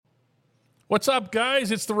What's up,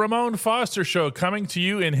 guys? It's the Ramon Foster Show coming to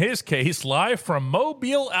you, in his case, live from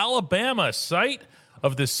Mobile, Alabama, site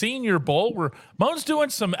of the Senior Bowl, where Mo's doing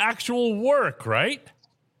some actual work, right?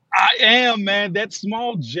 I am, man. That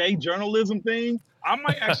small J journalism thing, I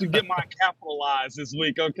might actually get mine capitalized this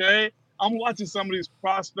week, okay? I'm watching some of these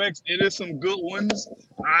prospects. It is some good ones.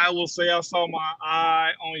 I will say I saw my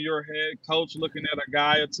eye on your head coach looking at a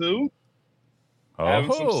guy or two.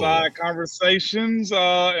 Having some side conversations,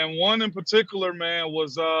 and one in particular, man,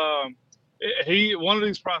 was one of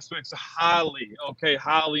these prospects highly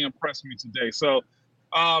impressed me today. So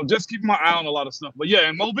just keep my eye on a lot of stuff. But yeah,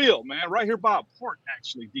 in Mobile, man, right here by a port,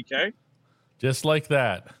 actually, DK. Just like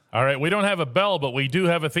that. All right, we don't have a bell, but we do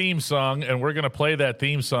have a theme song, and we're going to play that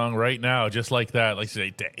theme song right now, just like that. Let's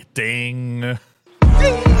say, ding.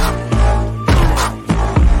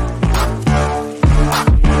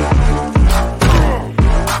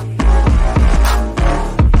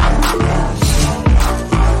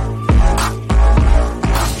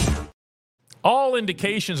 All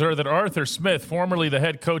indications are that Arthur Smith, formerly the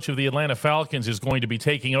head coach of the Atlanta Falcons, is going to be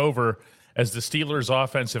taking over as the Steelers'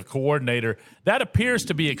 offensive coordinator. That appears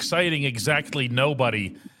to be exciting exactly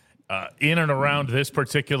nobody in and around this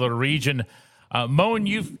particular region. Moan,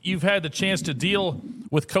 you've had the chance to deal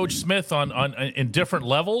with Coach Smith on in different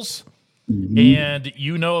levels, and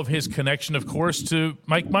you know of his connection, of course, to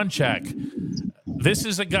Mike Munchak. This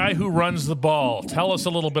is a guy who runs the ball. Tell us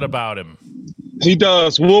a little bit about him. He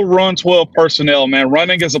does. We'll run 12 personnel, man.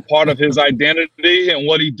 Running is a part of his identity and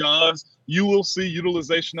what he does. You will see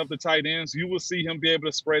utilization of the tight ends. You will see him be able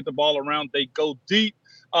to spread the ball around. They go deep.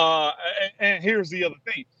 And here's the other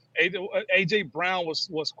thing. A.J. Brown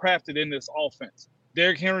was crafted in this offense.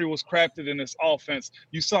 Derrick Henry was crafted in this offense.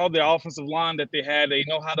 You saw the offensive line that they had. They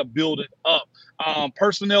know how to build it up.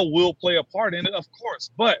 Personnel will play a part in it, of course.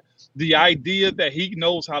 But the idea that he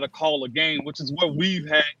knows how to call a game, which is what we've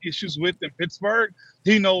had issues with in Pittsburgh,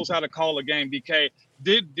 he knows how to call a game. BK,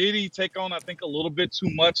 did he take on, I think, a little bit too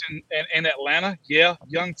much in Atlanta? Yeah,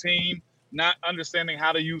 young team, not understanding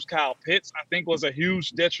how to use Kyle Pitts, I think, was a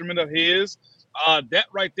huge detriment of his. That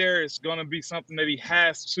right there is going to be something that he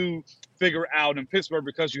has to figure out in Pittsburgh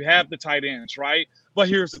because you have the tight ends, right? But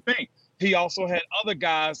here's the thing. He also had other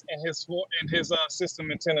guys in his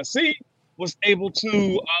system in Tennessee was able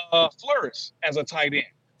to flourish as a tight end.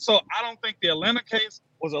 So I don't think the Atlanta case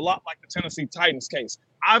was a lot like the Tennessee Titans case.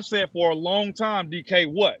 I've said for a long time,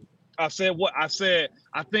 DK, I said,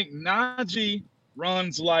 I think Najee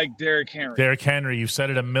runs like Derrick Henry. Derrick Henry, you've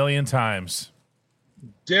said it a million times.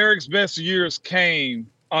 Derrick's best years came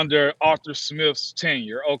under Arthur Smith's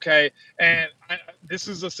tenure, okay? And this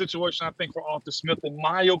is a situation, I think, for Arthur Smith, in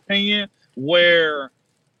my opinion, where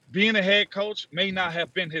being a head coach may not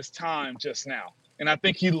have been his time just now. And I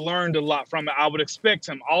think he learned a lot from it. I would expect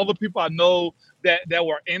him. All the people I know that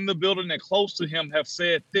were in the building and close to him have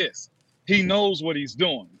said this. He knows what he's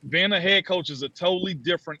doing. Being a head coach is a totally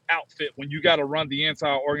different outfit when you got to run the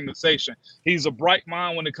entire organization. He's a bright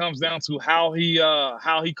mind when it comes down to how he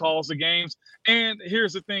calls the games. And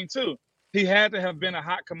here's the thing, too. He had to have been a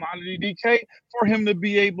hot commodity, DK, for him to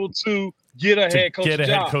be able to get a head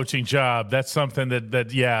coaching job. That's something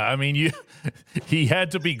that I mean, he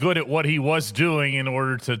had to be good at what he was doing in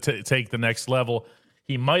order to take the next level.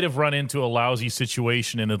 He might have run into a lousy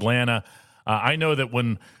situation in Atlanta. I know that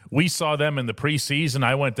when we saw them in the preseason,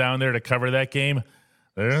 I went down there to cover that game.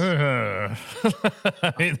 I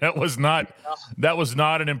mean, that was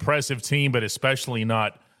not an impressive team, but especially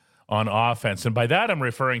not on offense. And by that, I'm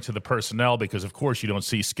referring to the personnel because, of course, you don't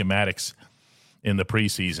see schematics in the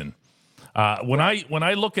preseason. When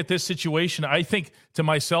I look at this situation, I think to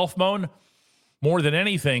myself, Moan, more than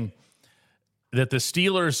anything, that the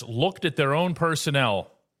Steelers looked at their own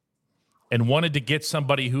personnel and wanted to get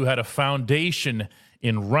somebody who had a foundation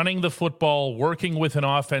in running the football, working with an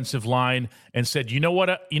offensive line, and said, you know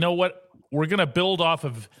what, we're going to build off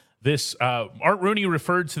of this. Art Rooney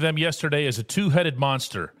referred to them yesterday as a two-headed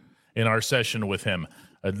monster in our session with him,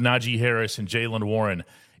 Najee Harris and Jaylen Warren.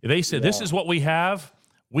 They said, This is what we have.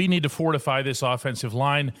 We need to fortify this offensive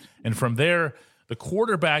line. And from there,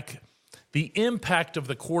 the impact of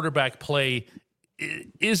the quarterback play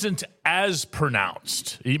isn't as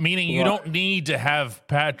pronounced, meaning you don't need to have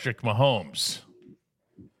Patrick Mahomes.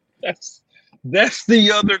 That's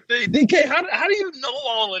the other thing. DK, how do you know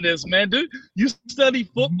all of this, man? Dude, you study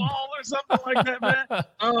football or something like that, man?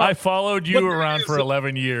 I followed you around for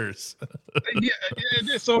 11 years. Yeah.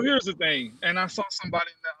 So here's the thing, and I saw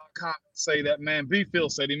somebody in the comments say that, man, B. Phil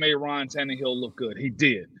said he made Ryan Tannehill look good. He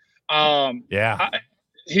did.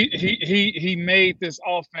 He made this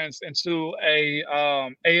offense into a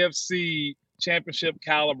AFC championship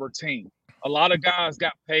caliber team. A lot of guys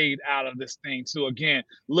got paid out of this thing too. Again,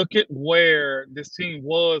 look at where this team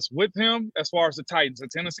was with him as far as the Titans, the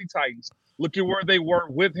Tennessee Titans. Look at where they were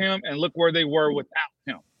with him and look where they were without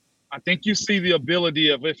him. I think you see the ability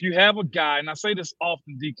of if you have a guy, and I say this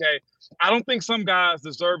often, DK, I don't think some guys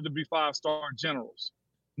deserve to be 5-star generals.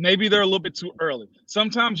 Maybe they're a little bit too early.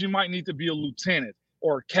 Sometimes you might need to be a lieutenant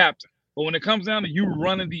or a captain. But when it comes down to you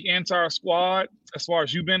running the entire squad, as far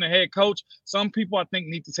as you being a head coach, some people I think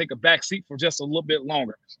need to take a back seat for just a little bit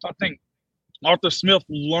longer. I think Arthur Smith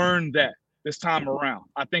learned that this time around.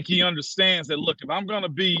 I think he understands that, look, if I'm going to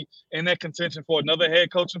be in that contention for another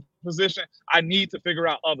head coaching position, I need to figure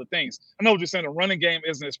out other things. I know what you're saying. The running game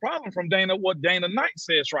isn't his problem from Dana, what Dana Knight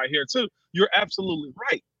says right here, too. You're absolutely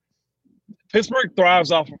right. Pittsburgh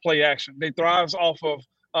thrives off of play action. They thrives off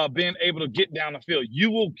of being able to get down the field.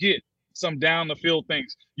 You will get some down the field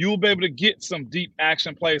things. You will be able to get some deep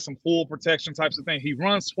action plays, some full protection types of things. He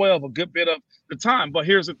runs 12 a good bit of the time. But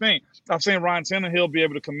here's the thing. I've seen Ryan Tannehill be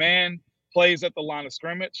able to command plays at the line of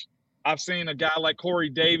scrimmage. I've seen a guy like Corey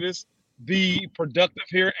Davis be productive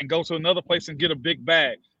here and go to another place and get a big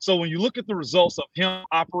bag. So when you look at the results of him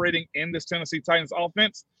operating in this Tennessee Titans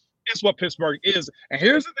offense, it's what Pittsburgh is. And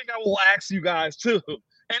here's the thing I will ask you guys too.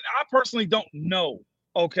 And I personally don't know.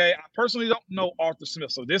 Okay, I personally don't know Arthur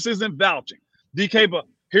Smith, so this isn't vouching. DK, but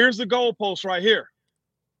here's the goalpost right here.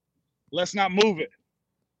 Let's not move it.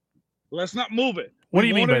 Let's not move it. What do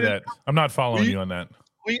you mean by that? I'm not following you on that.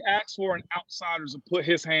 We asked for an outsider to put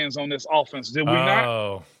his hands on this offense, did we not?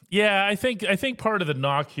 Oh, yeah. I think part of the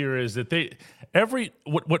knock here is that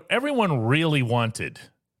what everyone really wanted.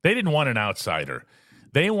 They didn't want an outsider.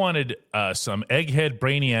 They wanted some egghead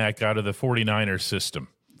brainiac out of the 49ers system.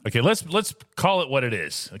 Okay, let's call it what it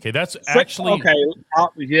is. Okay, that's actually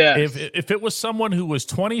yes. If it was someone who was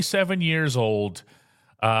 27 years old,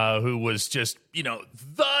 who was just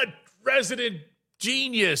the resident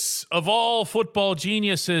genius of all football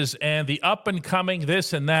geniuses and the up and coming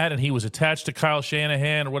this and that, and he was attached to Kyle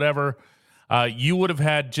Shanahan or whatever, you would have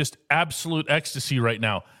had just absolute ecstasy right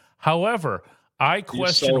now. However, I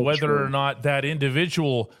question whether or not that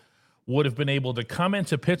individual would have been able to come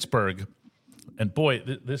into Pittsburgh. And boy,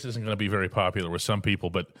 this isn't going to be very popular with some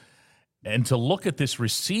people, and to look at this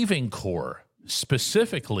receiving core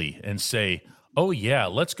specifically and say, oh yeah,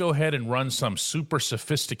 let's go ahead and run some super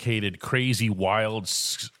sophisticated, crazy, wild,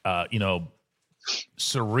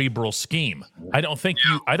 cerebral scheme. I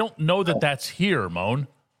don't know that that's here, Moan.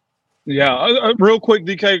 Yeah, real quick,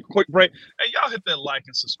 DK, quick break. Hey, y'all hit that like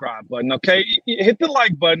and subscribe button, okay? Hit the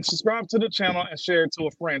like button, subscribe to the channel, and share it to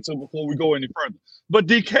a friend too before we go any further. But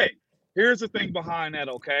DK, here's the thing behind that,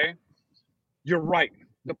 okay? You're right.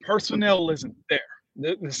 The personnel isn't there.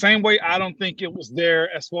 The same way I don't think it was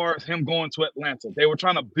there as far as him going to Atlanta. They were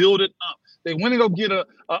trying to build it up. They went to go get a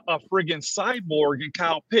friggin' cyborg in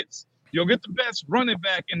Kyle Pitts. You'll get the best running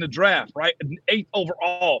back in the draft, right? An 8th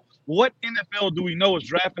overall. What NFL do we know is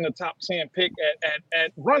drafting a top 10 pick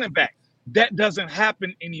at running back? That doesn't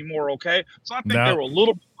happen anymore, okay? So I think they were a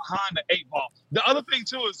little bit behind the 8 ball. The other thing,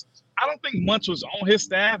 too, is I don't think Munch was on his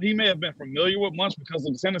staff. He may have been familiar with Munch because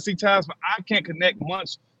of the Tennessee ties, but I can't connect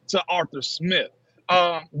Munch to Arthur Smith.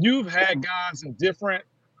 You've had guys in different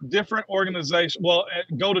organizations,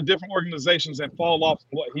 go to different organizations and fall off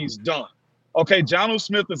what he's done. Okay, Jonnu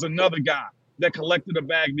Smith is another guy that collected a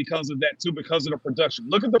bag because of that, too, because of the production.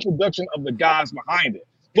 Look at the production of the guys behind it.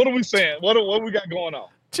 What are we saying? What do we got going on?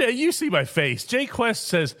 Jay, you see my face. Jay Quest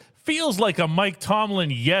says, feels like a Mike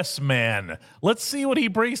Tomlin yes man. Let's see what he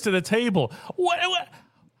brings to the table.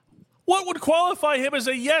 What would qualify him as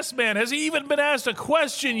a yes man? Has he even been asked a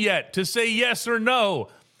question yet to say yes or no?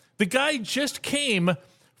 The guy just came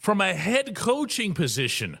from a head coaching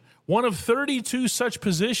position, one of 32 such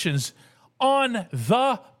positions on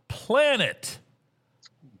the planet.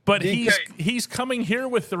 But he's coming here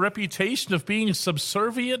with the reputation of being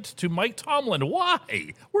subservient to Mike Tomlin.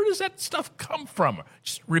 Why? Where does that stuff come from?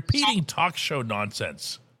 Just repeating talk show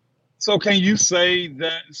nonsense. So can you say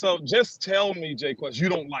that? So just tell me, Jay Quest, you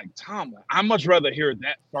don't like Tomlin. I'd much rather hear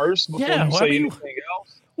that first before you say anything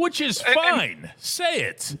else. Which is fine. Say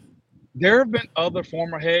it. There have been other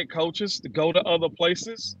former head coaches to go to other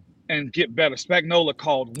places and get better. Spagnuolo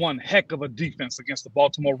called one heck of a defense against the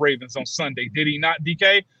Baltimore Ravens on Sunday. Did he not,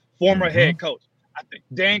 DK? Former head coach. I think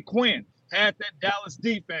Dan Quinn had that Dallas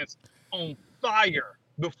defense on fire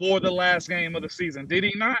before the last game of the season. Did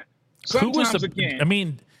he not?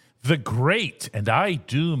 The great, and I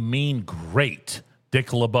do mean great,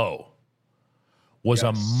 Dick LeBeau was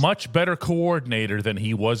a much better coordinator than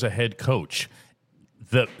he was a head coach.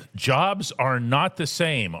 The jobs are not the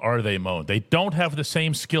same, are they, Moan? They don't have the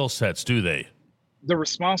same skill sets, do they? the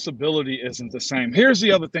responsibility isn't the same. Here's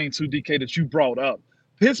the other thing too, DK, that you brought up.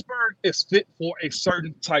 Pittsburgh is fit for a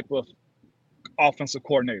certain type of offensive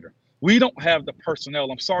coordinator. We don't have the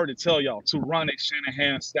personnel, I'm sorry to tell y'all, to run a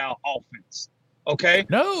Shanahan-style offense. Okay?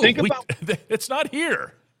 No, it's not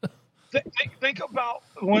here. Think about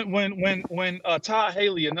when Todd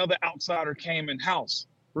Haley, another outsider, came in house.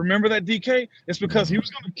 Remember that, DK? It's because he was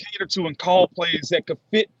going to cater to and call plays that could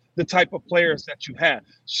fit the type of players that you have.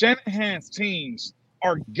 Shanahan's teams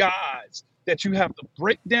are guys that you have to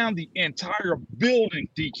break down the entire building,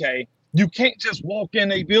 DK. You can't just walk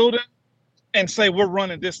in a building and say, we're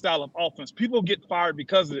running this style of offense. People get fired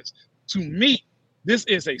because of this. To me, this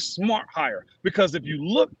is a smart hire, because if you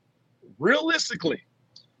look realistically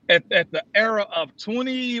at the era of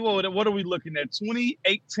what are we looking at?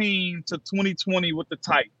 2018 to 2020 with the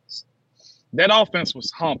Titans. That offense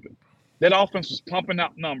was humping. That offense was pumping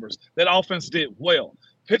out numbers. That offense did well.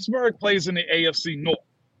 Pittsburgh plays in the AFC North.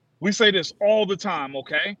 We say this all the time,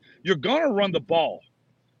 okay? You're going to run the ball.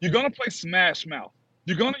 You're going to play smash mouth.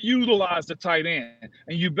 You're going to utilize the tight end,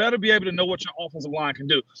 and you better be able to know what your offensive line can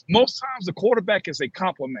do. Most times the quarterback is a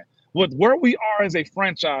complement. With where we are as a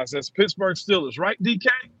franchise, as Pittsburgh Steelers, right, DK?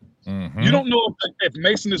 Mm-hmm. You don't know if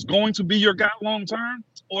Mason is going to be your guy long term,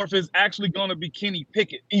 or if it's actually going to be Kenny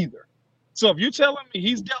Pickett either. So if you're telling me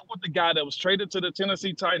he's dealt with the guy that was traded to the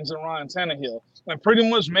Tennessee Titans and Ryan Tannehill and pretty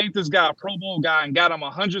much made this guy a Pro Bowl guy and got him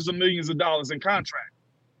hundreds of millions of dollars in contract,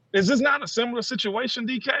 is this not a similar situation,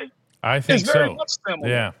 DK? I think it's very much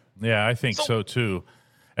similar. Yeah, I think so too.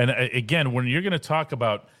 And again, when you're going to talk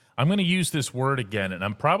about, I'm going to use this word again, and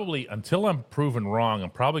I'm probably, until I'm proven wrong, I'm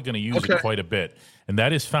probably going to use it quite a bit, and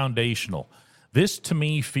that is foundational. This, to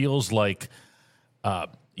me, feels like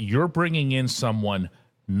you're bringing in someone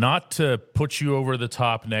not to put you over the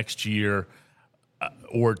top next year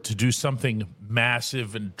or to do something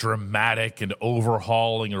massive and dramatic and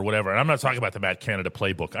overhauling or whatever. And I'm not talking about the Matt Canada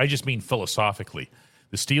playbook. I just mean philosophically.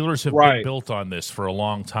 The Steelers have been built on this for a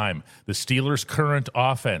long time. The Steelers' current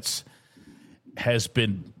offense has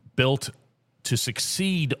been built to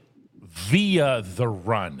succeed via the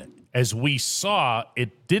run. As we saw,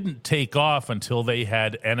 it didn't take off until they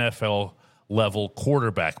had NFL-level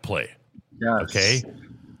quarterback play. Yes. Okay?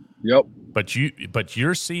 Yep. But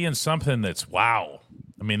you're seeing something that's wow.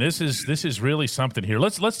 I mean, this is really something here.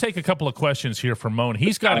 Let's take a couple of questions here from Moan.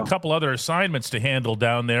 He's got a couple other assignments to handle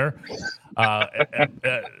down there.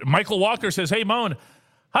 Michael Walker says, "Hey Moan,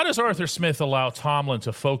 how does Arthur Smith allow Tomlin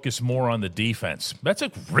to focus more on the defense?" That's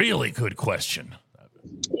a really good question.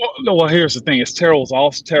 Well, here's the thing: it's Terrell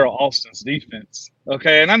Austin's defense.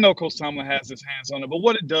 Okay, and I know Coach Tomlin has his hands on it, but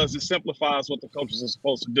what it does is simplifies what the coaches are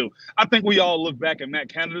supposed to do. I think we all look back at Matt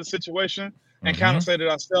Canada's situation and kind of say to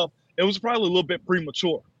ourselves, it was probably a little bit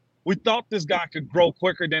premature. We thought this guy could grow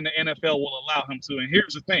quicker than the NFL will allow him to. And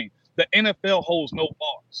here's the thing: the NFL holds no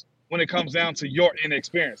bars when it comes down to your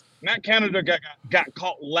inexperience. Matt Canada got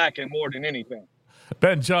caught lacking more than anything.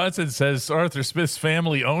 Ben Johnson says Arthur Smith's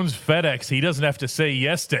family owns FedEx. He doesn't have to say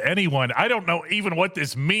yes to anyone. I don't know even what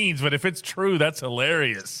this means, but if it's true, that's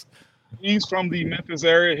hilarious. He's from the Memphis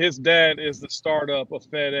area. His dad is the startup of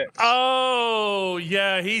FedEx. Oh,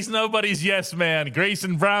 yeah, he's nobody's yes man.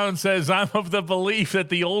 Grayson Brown says, I'm of the belief that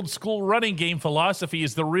the old school running game philosophy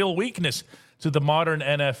is the real weakness to the modern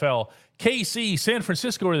NFL. KC, San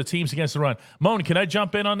Francisco are the teams against the run. Moan, can I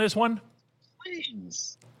jump in on this one?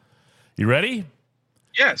 Please. You ready?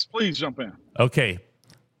 Yes, please jump in. Okay.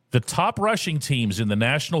 The top rushing teams in the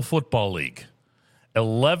National Football League,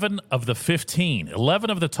 11 of the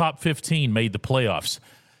top 15 made the playoffs.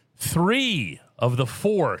 3 of the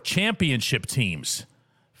 4 championship teams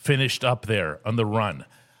finished up there on the run.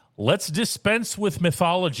 Let's dispense with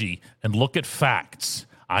mythology and look at facts.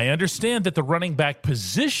 I understand that the running back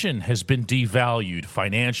position has been devalued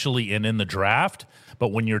financially and in the draft, but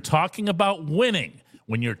when you're talking about winning,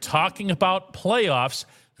 when you're talking about playoffs,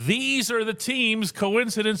 these are the teams,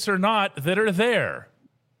 coincidence or not, that are there.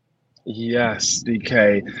 Yes,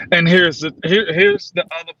 DK. And here's the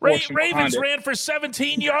other portion. Ravens ran for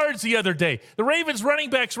 17 yards the other day. The Ravens running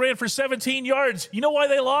backs ran for 17 yards. You know why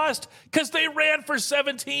they lost? Because they ran for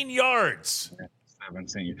 17 yards.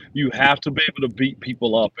 17. You have to be able to beat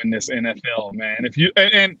people up in this NFL, man. If you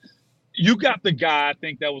and you got the guy I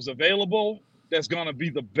think that was available that's going to be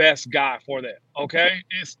the best guy for that. Okay,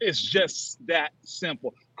 it's just that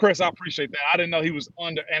simple. Chris, I appreciate that. I didn't know he was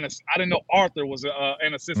I didn't know Arthur was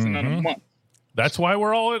an assistant in a month. That's why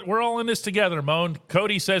we're all in this together, Moan.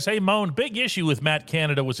 Cody says, "Hey, Moan, big issue with Matt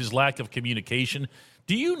Canada was his lack of communication.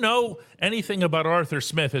 Do you know anything about Arthur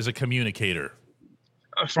Smith as a communicator?"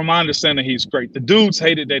 From my understanding, he's great. The dudes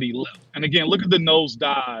hated that he left. And again, look at the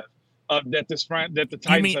nosedive that the You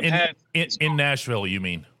Titans mean have had. in Nashville? You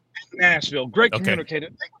mean Nashville, great okay? communicator.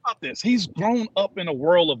 Think about this. He's grown up in a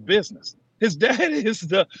world of business. His dad is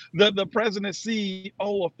the president CEO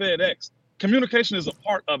of FedEx. Communication is a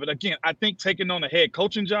part of it. Again, I think taking on a head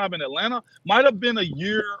coaching job in Atlanta might have been a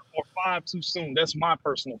year or 5 too soon. That's my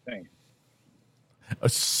personal opinion.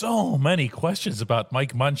 So many questions about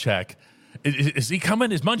Mike Munchak. Is he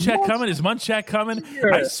coming? Is Munchak coming? Is Munchak coming?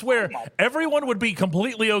 I swear, everyone would be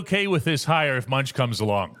completely okay with this hire if Munch comes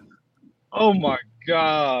along. Oh my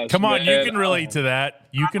gosh! Come on, man. you can relate to that.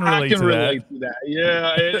 You can I relate can to relate to that.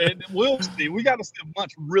 Yeah, and we'll see. We got to see if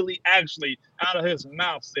Munch really actually out of his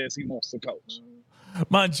mouth says he wants to coach.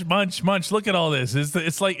 Munch. Look at all this.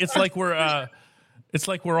 It's like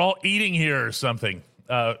we're all eating here or something.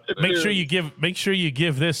 Make sure you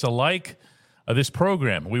give this a like. This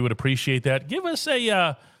program, we would appreciate that. Give us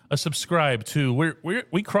a subscribe too.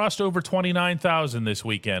 We crossed over 29,000 this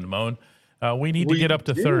weekend, Moan. We need to get up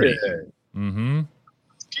to 30. Mm-hmm.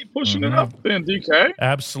 Keep pushing it up, then, DK.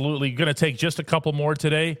 Absolutely. Going to take just a couple more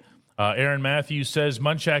today. Aaron Matthews says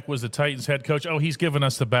Munchak was the Titans head coach. Oh, he's giving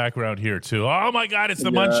us the background here too. Oh my God, it's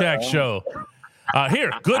the Munchak show. Here,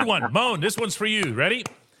 good one, Moan. This one's for you. Ready?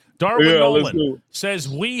 Darwin Nolan says,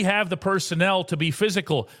 we have the personnel to be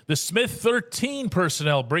physical. The Smith 13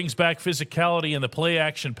 personnel brings back physicality in the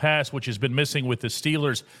play-action pass, which has been missing with the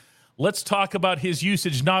Steelers. Let's talk about his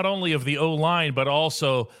usage not only of the O-line, but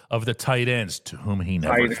also of the tight ends, to whom he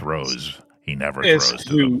never throws. He never throws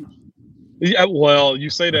to them. Yeah, well, you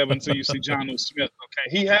say that until you see Jonnu Smith.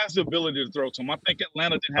 Okay, he has the ability to throw to him. I think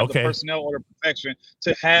Atlanta didn't have the personnel or the protection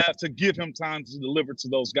to give him time to deliver to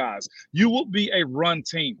those guys. You will be a run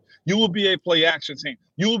team. You will be a play action team.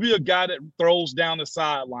 You will be a guy that throws down the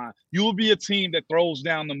sideline. You will be a team that throws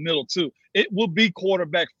down the middle too. It will be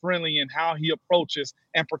quarterback friendly in how he approaches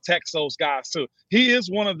and protects those guys too. He is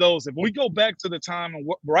one of those. If we go back to the time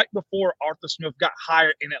right before Arthur Smith got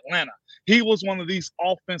hired in Atlanta, he was one of these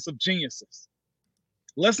offensive geniuses.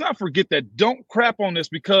 Let's not forget that. Don't crap on this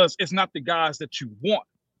because it's not the guys that you want.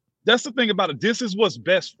 That's the thing about it. This is what's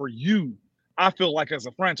best for you, I feel like, as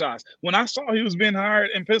a franchise. When I saw he was being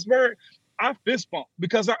hired in Pittsburgh, I fist bumped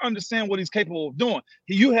because I understand what he's capable of doing.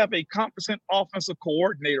 You have a competent offensive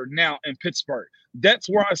coordinator now in Pittsburgh. That's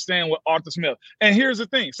where I stand with Arthur Smith. And here's the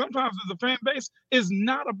thing. Sometimes as a fan base, it's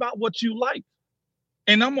not about what you like.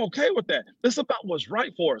 And I'm okay with that. It's about what's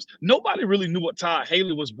right for us. Nobody really knew what Todd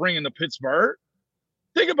Haley was bringing to Pittsburgh.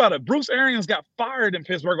 Think about it. Bruce Arians got fired in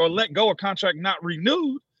Pittsburgh or let go, a contract not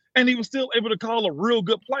renewed, and he was still able to call a real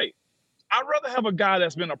good play. I'd rather have a guy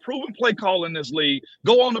that's been a proven play caller in this league,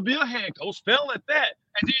 go on to be a head coach, fail at that,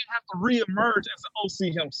 and then have to reemerge as an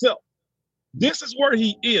OC himself. This is where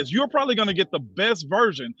he is. You're probably going to get the best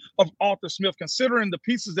version of Arthur Smith, considering the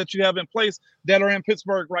pieces that you have in place that are in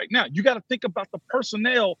Pittsburgh right now. You got to think about the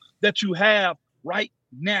personnel that you have right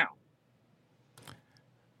now.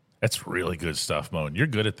 That's really good stuff, Moan. You're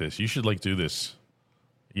good at this. You should do this,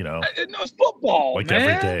 No, it's football, man.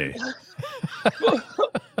 Every day.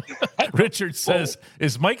 Richard says,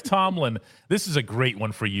 is Mike Tomlin, this is a great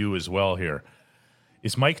one for you as well here.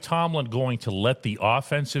 Is Mike Tomlin going to let the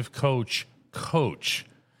offensive coach?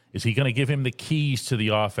 Is he going to give him the keys to the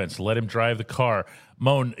offense, let him drive the car?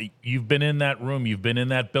 Moan, you've been in that room, you've been in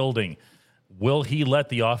that building. Will he let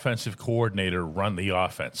the offensive coordinator run the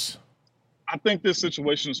offense? I think this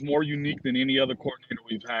situation is more unique than any other coordinator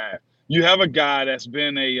we've had. You have a guy that's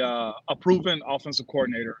been a proven offensive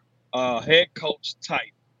coordinator, head coach type,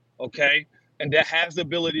 okay? And that has the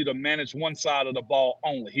ability to manage one side of the ball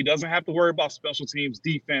only. He doesn't have to worry about special teams,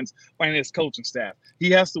 defense, and his coaching staff.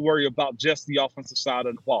 He has to worry about just the offensive side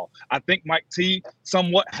of the ball. I think Mike T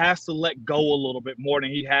somewhat has to let go a little bit more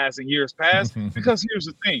than he has in years past because here's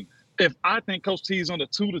the thing. If I think Coach T is on the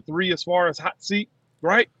 2 to 3 as far as hot seat,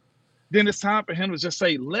 right, then it's time for him to just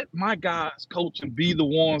say, let my guys coach and be the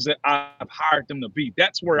ones that I've hired them to be.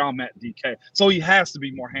 That's where I'm at, DK. So he has to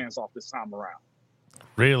be more hands-off this time around.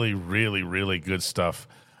 Really, really, really good stuff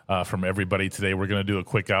from everybody today. We're going to do a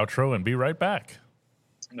quick outro and be right back.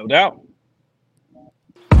 No doubt.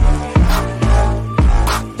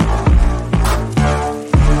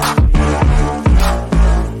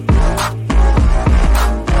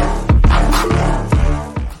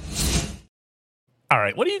 All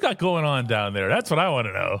right, what do you got going on down there? That's what I want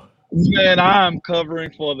to know. Man, I'm covering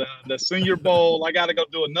for the Senior Bowl. I got to go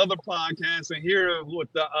do another podcast and here with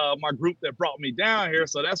my group that brought me down here.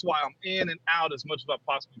 So that's why I'm in and out as much as I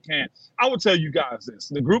possibly can. I would tell you guys this.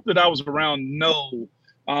 The group that I was around know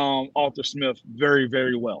Arthur Smith very,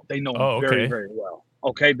 very well. They know him very, very well.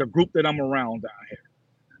 Okay, the group that I'm around down here.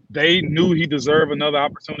 They knew he deserved another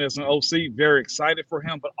opportunity as an OC. Very excited for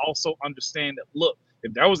him, but also understand that, look,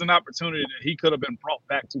 if there was an opportunity that he could have been brought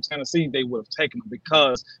back to Tennessee, they would have taken him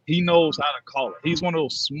because he knows how to call it. He's one of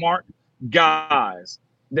those smart guys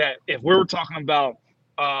that if we were talking about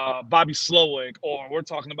Bobby Slowick or we're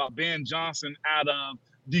talking about Ben Johnson out of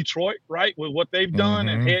Detroit, right, with what they've done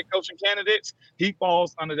and head coaching candidates, he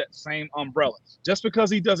falls under that same umbrella. Just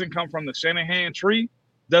because he doesn't come from the Shanahan tree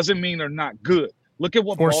doesn't mean they're not good. Look at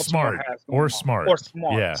what Baltimore has. Or smart.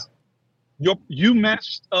 Yeah. You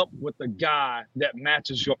matched up with the guy that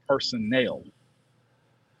matches your personnel.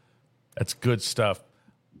 That's good stuff.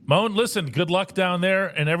 Moan, listen, good luck down there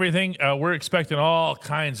and everything. We're expecting all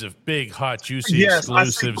kinds of big, hot, juicy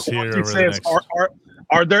exclusives here over the next.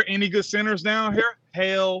 Are there any good centers down here?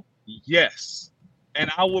 Hell yes.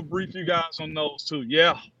 And I will brief you guys on those too.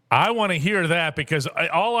 Yeah. I want to hear that because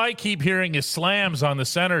all I keep hearing is slams on the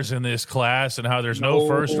centers in this class and how there's no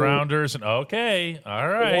first rounders. And okay, all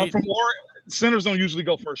right. Centers don't usually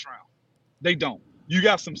go first round. They don't. You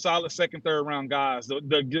got some solid second, third round guys.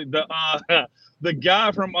 The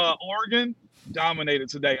guy from Oregon dominated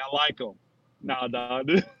today. I like him.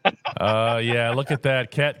 No. Yeah, look at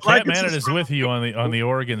that. Cat Manet is with you on the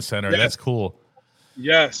Oregon Center. Yes. That's cool.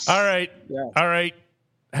 Yes. All right. Yeah. All right.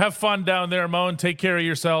 Have fun down there, Moan. Take care of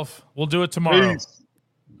yourself. We'll do it tomorrow. Peace.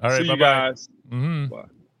 All right. See bye-bye. you guys. Mm-hmm. Bye.